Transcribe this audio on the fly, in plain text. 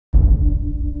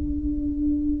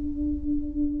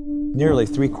Nearly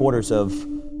 3/4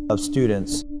 of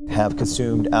students have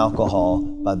consumed alcohol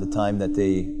by the time that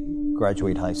they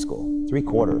graduate high school.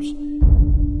 3/4.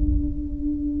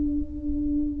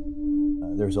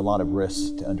 There's a lot of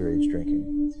risk to underage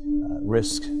drinking.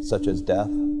 Risks such as death,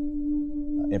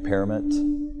 impairment,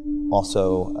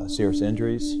 also serious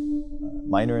injuries,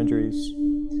 minor injuries,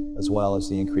 as well as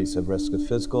the increase of risk of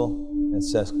physical and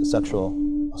sexual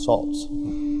assaults.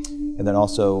 And then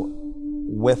also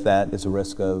with that is a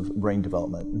risk of brain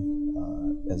development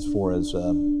as far as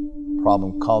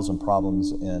causing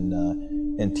problems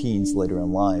in teens later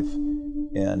in life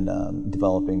and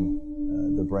developing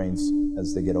the brains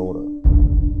as they get older.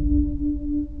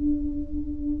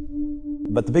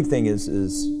 But the big thing is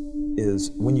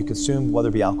when you consume, whether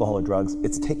it be alcohol or drugs,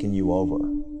 it's taking you over.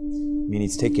 I mean,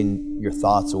 it's taking your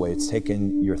thoughts away, it's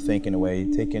taking your thinking away,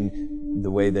 taking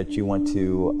the way that you want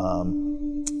to,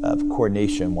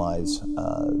 coordination-wise,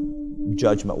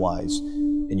 judgment-wise,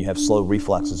 and you have slow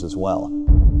reflexes as well.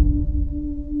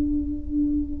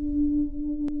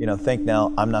 You know, think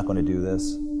now, I'm not going to do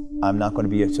this. I'm not going to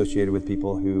be associated with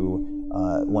people who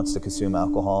wants to consume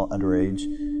alcohol underage,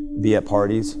 be at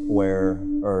parties or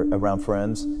around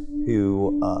friends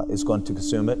who is going to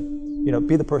consume it. You know,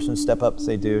 be the person to step up and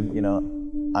say, dude, you know,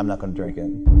 I'm not going to drink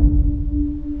it.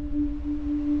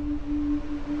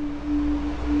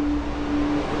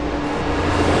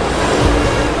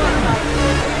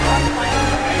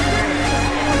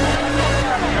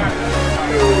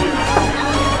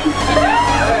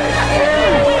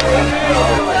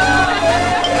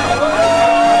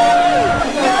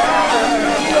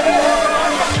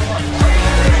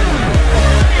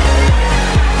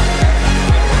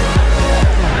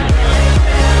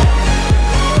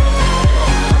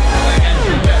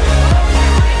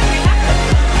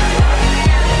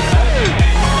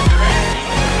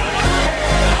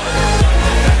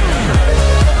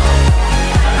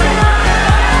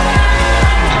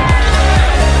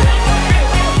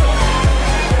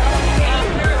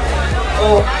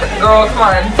 Girl, come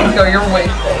on, let's go, you're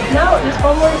wasted. No, there's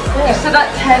one more step. You said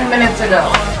that 10 minutes ago.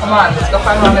 Come on, let's go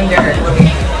find Mom and Derek.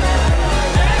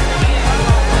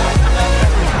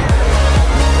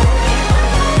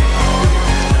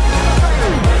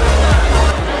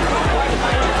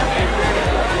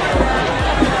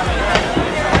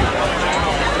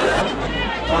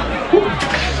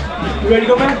 You ready to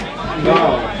go back?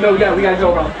 No. No, we gotta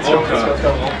go, bro. Let's go, let's go.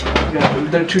 Yeah,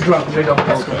 they're too drunk. They don't.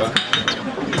 Let's go.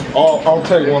 I'll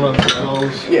take one of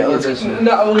those. Yeah, let's go.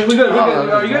 No, we're good.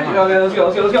 Are you good? Okay, let's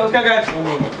go, guys.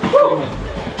 Woo!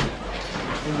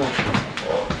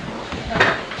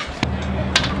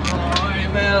 Alright,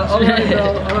 man. Alright, bro.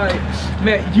 Alright.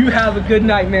 Man, you have a good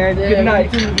night, man. Yeah, good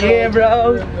night. Yeah,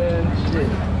 bro. Yeah, man. Shit.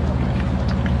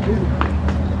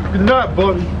 Good night,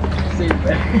 buddy. See you,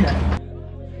 man.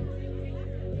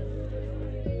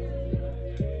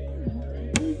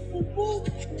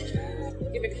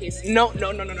 No.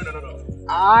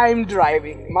 I'm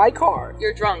driving my car.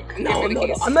 You're drunk. No.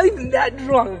 I'm not even that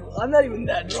drunk.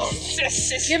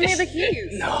 Give me the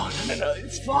keys. No.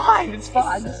 It's fine. Just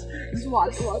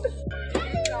watch. Got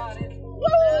it.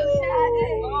 Oh,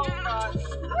 God.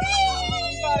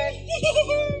 Got it.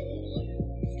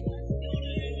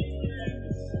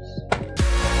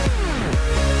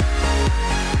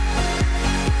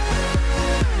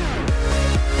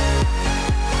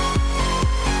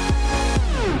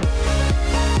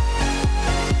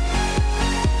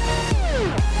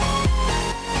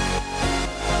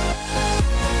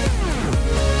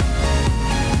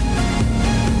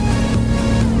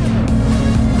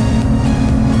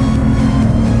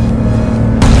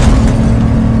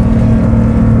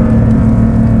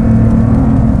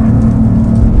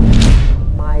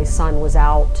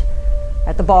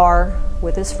 At the bar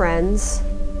with his friends.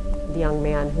 The young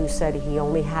man who said he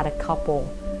only had a couple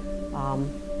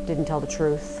didn't tell the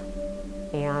truth,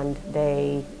 and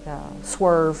they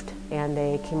swerved and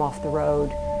they came off the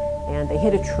road and they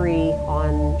hit a tree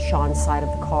on Sean's side of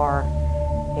the car,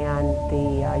 and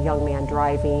the young man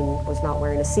driving was not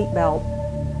wearing a seatbelt.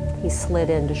 He slid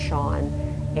into Sean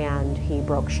and he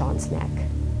broke Sean's neck.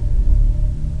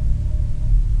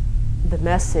 The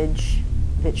message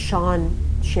that Sean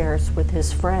shares with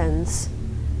his friends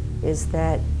is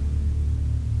that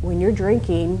when you're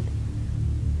drinking,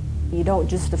 you don't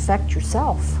just affect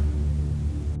yourself,